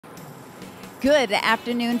Good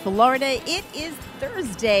afternoon, Florida. It is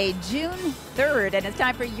Thursday, June 3rd, and it's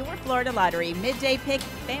time for your Florida Lottery Midday Pick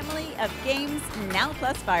Family of Games, now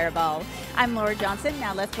plus Fireball. I'm Laura Johnson.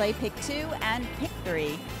 Now let's play Pick 2 and Pick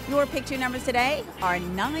 3. Your Pick 2 numbers today are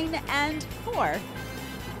 9 and 4.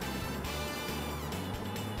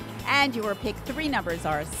 And your Pick 3 numbers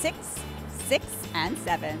are 6, 6, and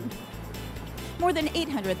 7. More than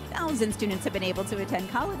 800,000 students have been able to attend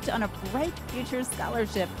college on a Bright Future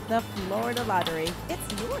Scholarship, the Florida Lottery.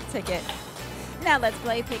 It's your ticket. Now let's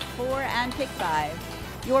play Pick 4 and Pick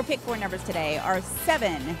 5. Your Pick 4 numbers today are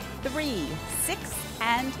 7, 3, 6,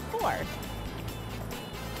 and 4.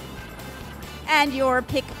 And your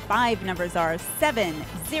Pick 5 numbers are 7,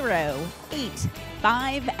 0, 8,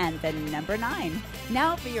 5, and the number 9.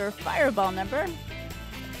 Now for your Fireball number.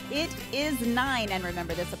 It is 9, and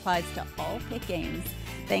remember, this applies to all pick games.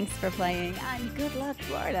 Thanks for playing, and good luck,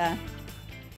 Florida.